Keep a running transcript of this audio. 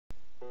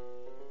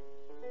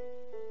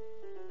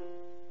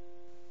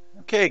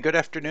Okay, good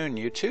afternoon,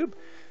 YouTube.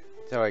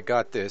 So I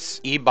got this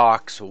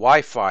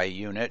eBox-Wi-Fi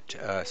unit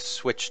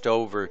switched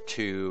over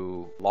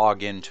to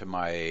log into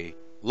my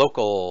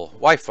local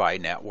Wi-Fi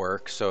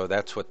network. So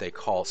that's what they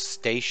call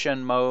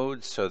station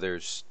mode. So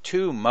there's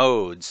two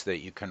modes that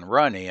you can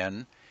run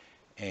in,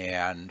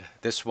 and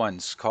this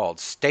one's called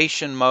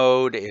station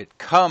mode. It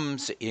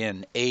comes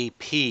in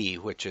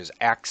AP, which is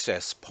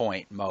access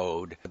point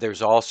mode.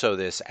 There's also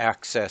this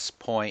access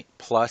point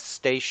plus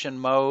station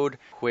mode,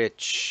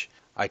 which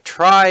I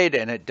tried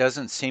and it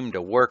doesn't seem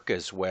to work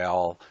as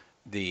well.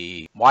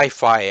 The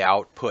Wi-Fi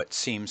output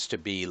seems to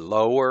be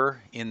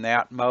lower in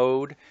that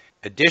mode.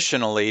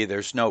 Additionally,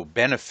 there's no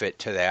benefit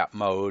to that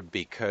mode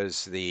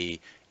because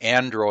the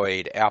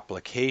Android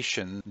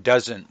application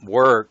doesn't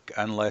work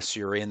unless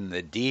you're in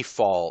the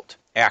default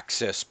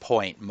access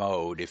point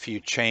mode. If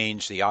you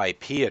change the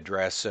IP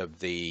address of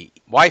the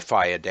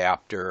Wi-Fi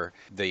adapter,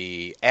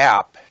 the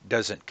app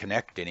doesn't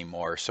connect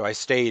anymore. So I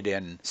stayed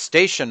in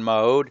station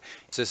mode.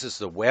 This is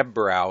the web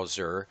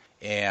browser,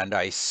 and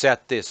I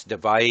set this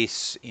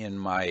device in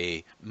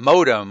my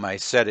modem. I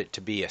set it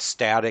to be a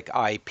static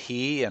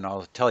IP, and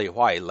I'll tell you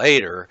why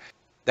later.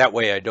 That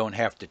way I don't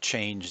have to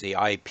change the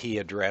IP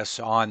address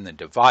on the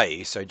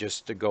device. I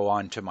just go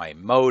onto my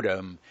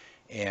modem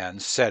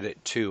and set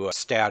it to a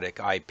static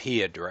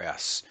IP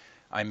address.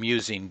 I'm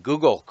using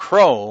Google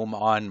Chrome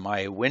on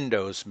my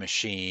Windows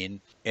machine,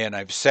 and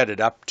I've set it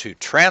up to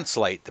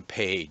translate the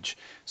page.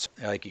 So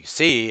like you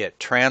see, it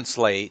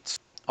translates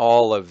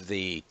all of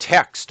the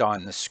text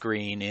on the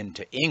screen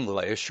into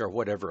English or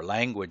whatever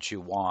language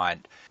you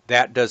want.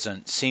 That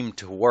doesn't seem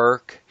to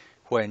work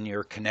when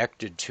you're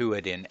connected to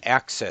it in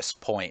access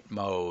point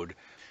mode.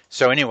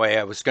 So anyway,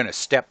 I was going to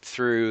step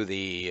through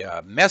the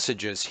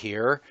messages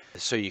here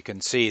so you can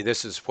see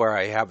this is where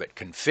I have it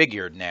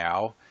configured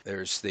now.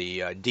 There's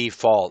the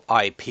default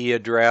IP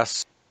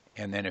address,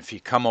 and then if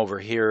you come over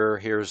here,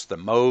 here's the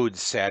mode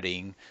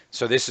setting.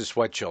 So this is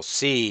what you'll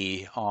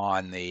see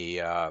on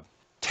the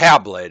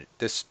tablet.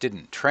 This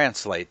didn't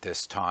translate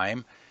this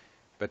time.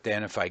 But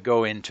then if I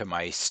go into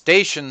my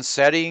station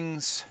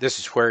settings, this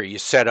is where you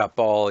set up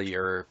all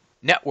your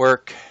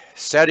network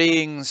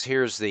settings.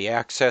 Here's the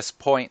access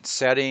point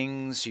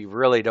settings. You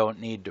really don't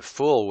need to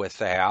fool with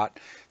that.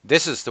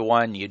 This is the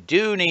one you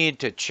do need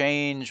to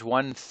change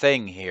one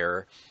thing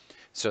here.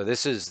 So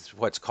this is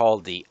what's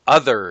called the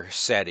other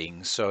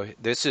settings. So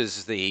this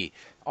is the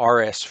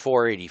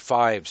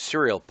RS485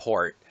 serial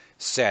port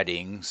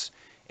settings,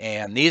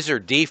 and these are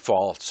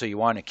default, so you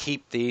want to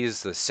keep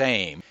these the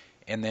same.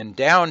 And then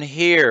down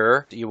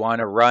here you want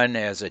to run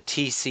as a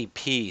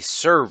TCP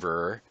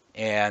server,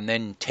 and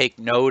then take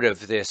note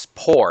of this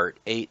port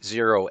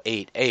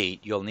 8088.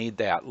 You'll need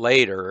that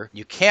later.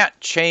 You can't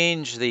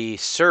change the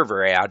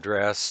server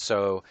address,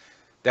 so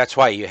that's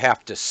why you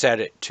have to set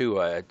it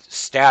to a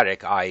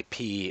static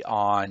IP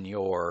on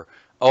your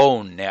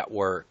own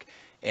network.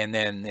 And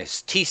then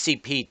this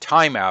TCP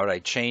timeout, I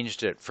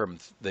changed it from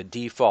the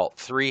default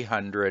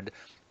 300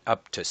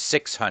 up to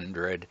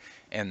 600,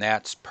 and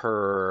that's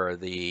per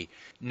the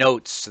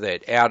notes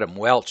that Adam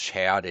Welch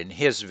had in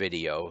his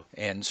video.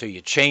 And so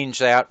you change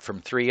that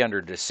from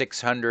 300 to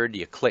 600,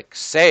 you click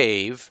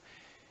Save.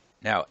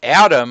 Now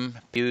Adam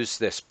used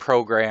this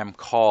program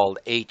called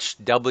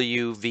HW-VSP.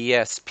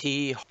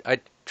 I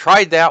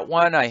tried that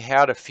one. I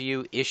had a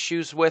few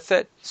issues with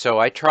it, so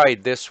I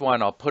tried this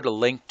one. I'll put a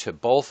link to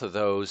both of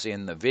those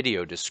in the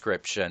video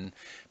description,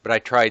 but I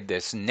tried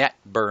this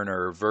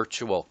NetBurner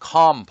virtual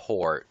COM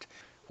port.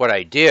 What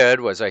I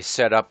did was I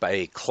set up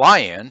a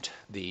client.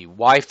 The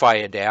Wi-Fi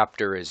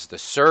adapter is the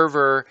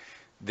server.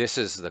 This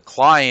is the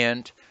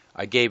client.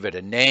 I gave it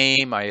a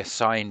name. I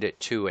assigned it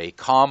to a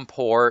COM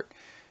port,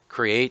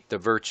 create the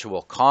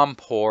virtual COM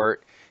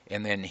port,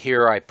 and then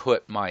here I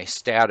put my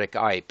static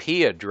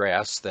IP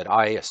address that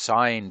I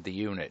assigned the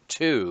unit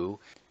to,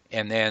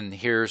 and then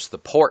here's the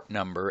port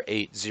number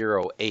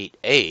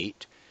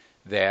 8088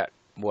 that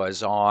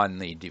was on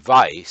the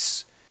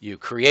device. You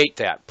create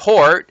that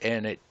port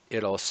and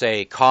it'll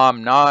say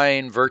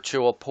COM9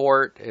 virtual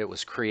port. It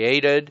was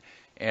created,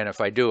 and if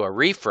I do a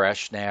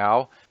refresh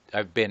now,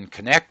 I've been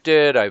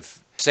connected.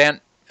 I've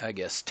sent, I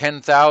guess,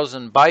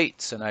 10,000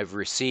 bytes, and I've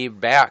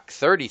received back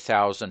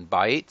 30,000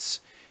 bytes.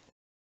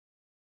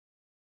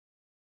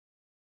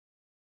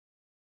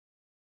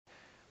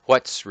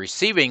 What's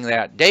receiving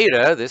that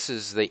data? This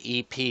is the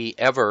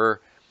Epever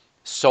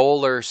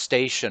Solar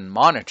Station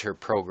Monitor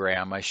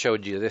program. I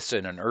showed you this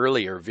in an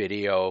earlier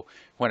video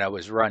when I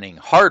was running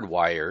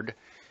hardwired.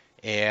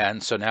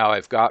 And so now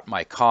I've got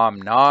my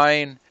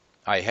COM9,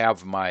 I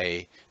have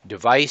my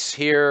device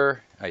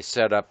here, I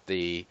set up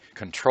the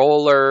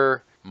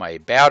controller, my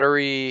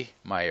battery,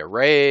 my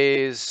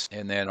arrays,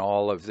 and then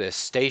all of this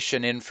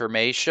station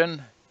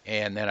information.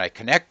 And then I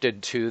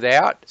connected to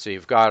that. So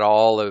you've got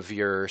all of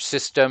your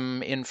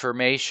system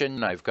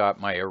information. I've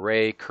got my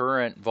array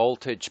current,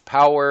 voltage,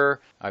 power.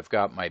 I've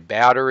got my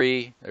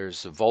battery.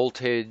 There's the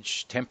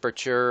voltage,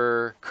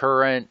 temperature,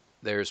 current.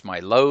 There's my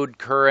load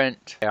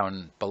current.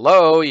 Down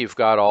below, you've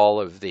got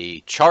all of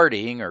the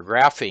charting or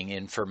graphing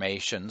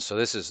information. So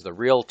this is the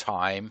real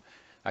time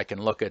I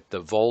can look at the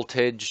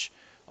voltage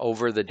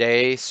over the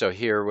day. So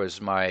here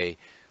was my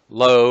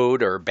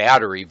load or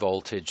battery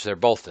voltage. They're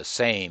both the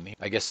same.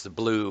 I guess the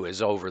blue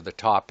is over the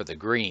top of the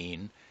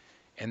green.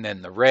 And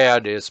then the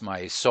red is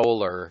my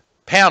solar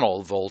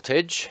panel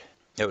voltage.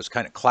 It was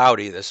kind of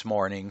cloudy this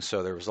morning,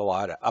 so there was a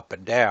lot of up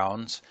and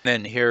downs.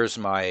 Then here's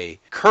my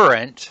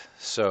current.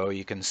 So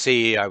you can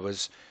see I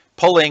was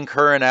pulling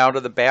current out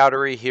of the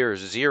battery. Here's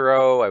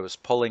 0. I was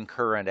pulling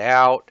current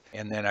out,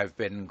 and then I've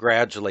been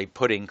gradually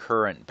putting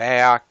current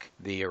back.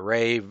 The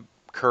array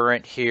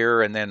current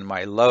here, and then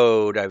my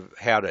load, I've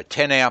had a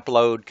 10 amp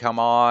load come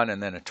on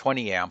and then a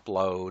 20 amp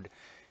load,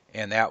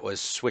 and that was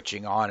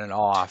switching on and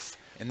off.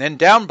 And then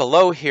down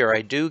below here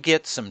I do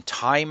get some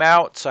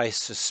timeouts. I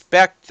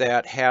suspect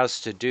that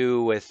has to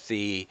do with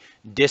the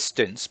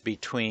distance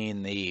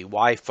between the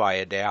Wi-Fi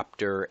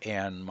adapter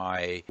and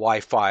my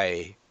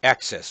Wi-Fi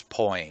access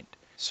point.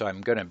 So I'm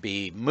going to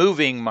be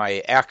moving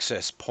my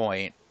access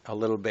point a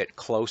little bit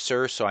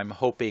closer, so I'm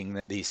hoping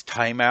that these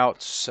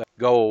timeouts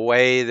go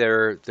away.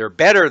 They're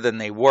better than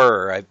they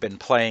were. I've been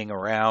playing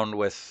around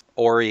with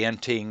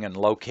orienting and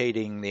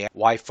locating the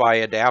Wi-Fi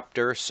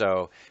adapter,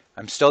 so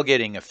I'm still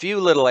getting a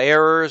few little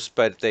errors,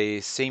 but they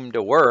seem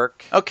to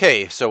work.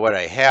 Okay, so what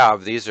I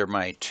have, these are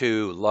my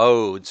 2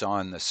 loads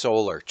on the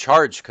solar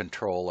charge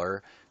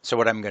controller. So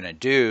what I'm going to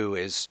do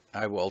is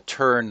I will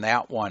turn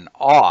that one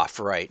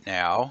off right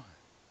now.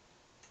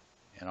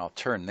 And I'll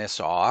turn this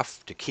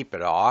off to keep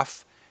it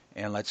off.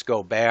 And let's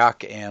go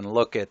back and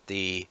look at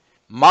the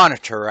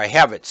monitor. I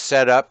have it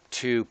set up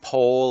to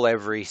poll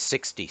every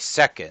 60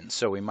 seconds,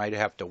 so we might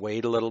have to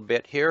wait a little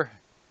bit here.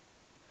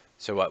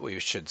 So what we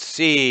should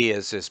see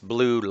is this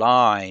blue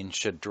line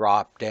should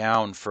drop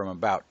down from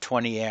about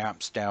 20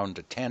 amps down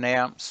to 10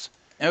 amps.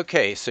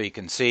 Okay, so you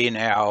can see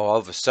now all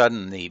of a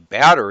sudden the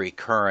battery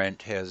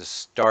current has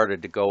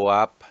started to go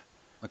up.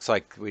 Looks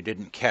like we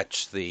didn't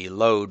catch the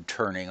load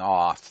turning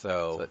off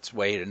though. Let's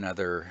wait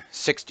another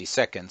 60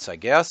 seconds, I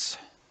guess.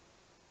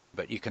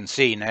 But you can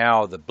see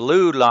now the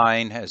blue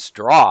line has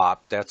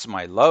dropped. That's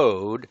my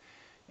load.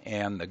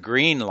 And the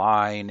green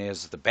line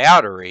is the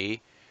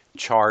battery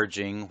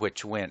charging,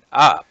 which went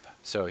up.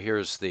 So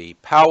here's the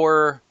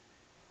power,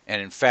 and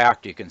in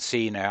fact you can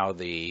see now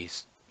the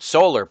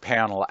solar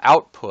panel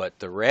output,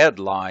 the red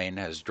line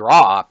has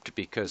dropped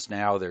because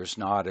now there's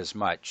not as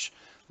much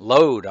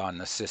load on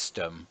the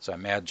system. So I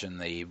imagine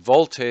the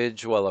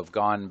voltage will have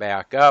gone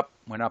back up,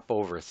 went up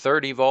over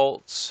 30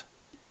 volts.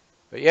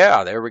 But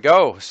yeah, there we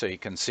go. So you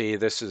can see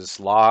this is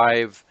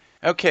live.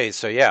 Okay,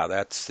 so yeah,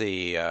 that's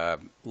the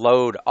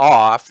load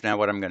off. Now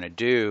what I'm going to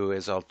do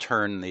is I'll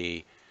turn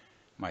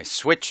my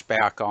switch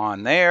back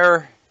on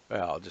there.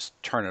 Well, I'll just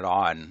turn it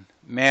on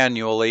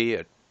manually.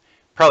 It'll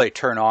probably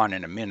turn on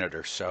in a minute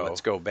or so. Let's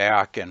go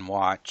back and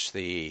watch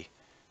the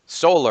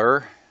solar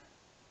a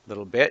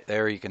little bit.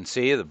 There you can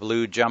see the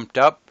blue jumped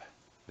up,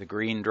 the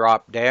green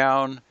dropped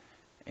down,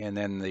 and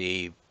then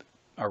the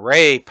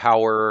array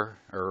power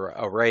or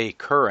array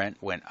current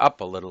went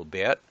up a little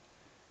bit.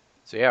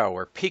 So yeah,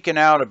 we're peaking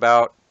out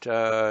about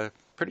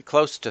pretty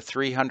close to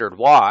 300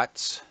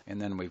 watts,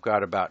 and then we've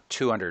got about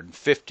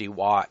 250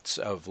 watts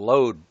of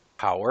load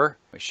power.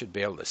 We should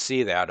be able to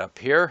see that up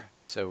here.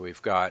 So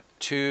we've got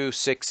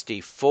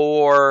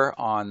 264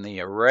 on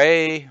the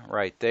array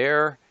right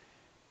there,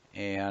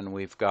 and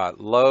we've got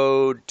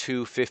load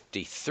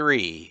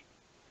 253.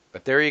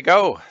 But there you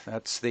go.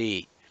 That's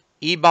the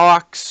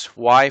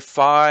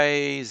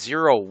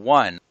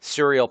eBox-WiFi-01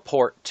 serial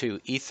port to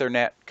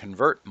Ethernet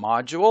convert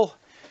module.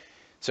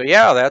 So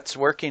yeah, that's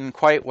working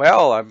quite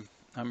well.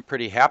 I'm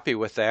pretty happy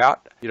with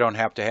that. You don't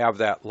have to have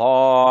that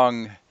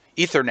long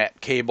Ethernet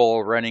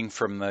cable running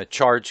from the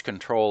charge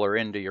controller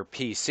into your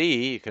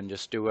PC. You can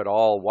just do it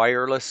all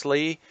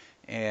wirelessly,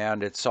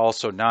 and it's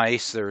also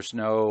nice there's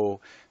no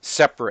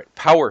separate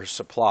power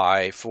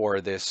supply for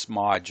this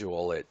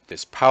module. It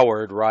is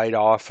powered right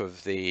off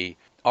of the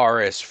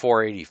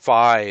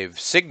RS485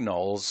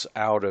 signals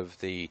out of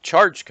the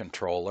charge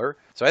controller.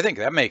 So I think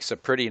that makes a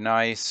pretty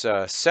nice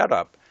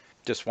setup.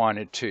 Just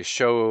wanted to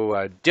show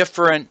a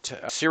different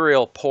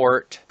serial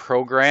port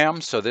program.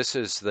 So this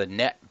is the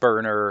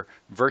NetBurner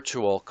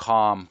virtual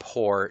comm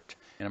port,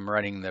 and I'm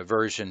running the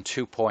version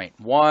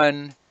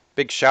 2.1.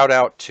 Big shout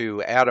out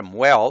to Adam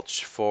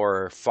Welch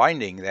for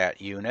finding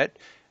that unit,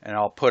 and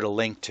I'll put a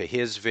link to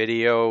his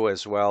video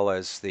as well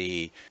as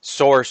the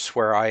source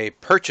where I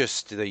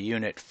purchased the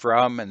unit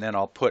from, and then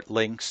I'll put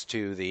links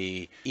to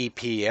the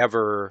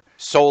Epever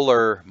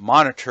Solar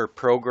Monitor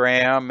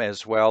program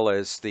as well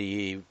as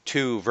the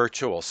 2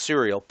 virtual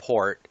serial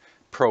port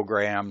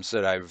programs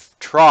that I've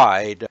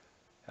tried.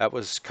 That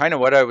was kind of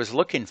what I was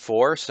looking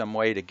for, some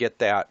way to get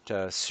that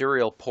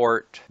serial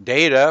port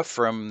data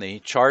from the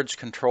charge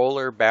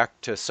controller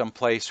back to some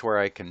place where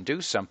I can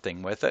do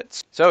something with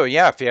it. So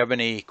yeah, if you have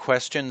any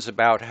questions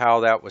about how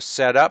that was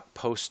set up,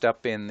 post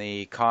up in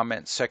the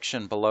comment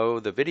section below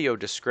the video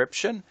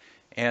description.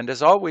 And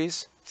as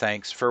always,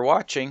 thanks for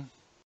watching.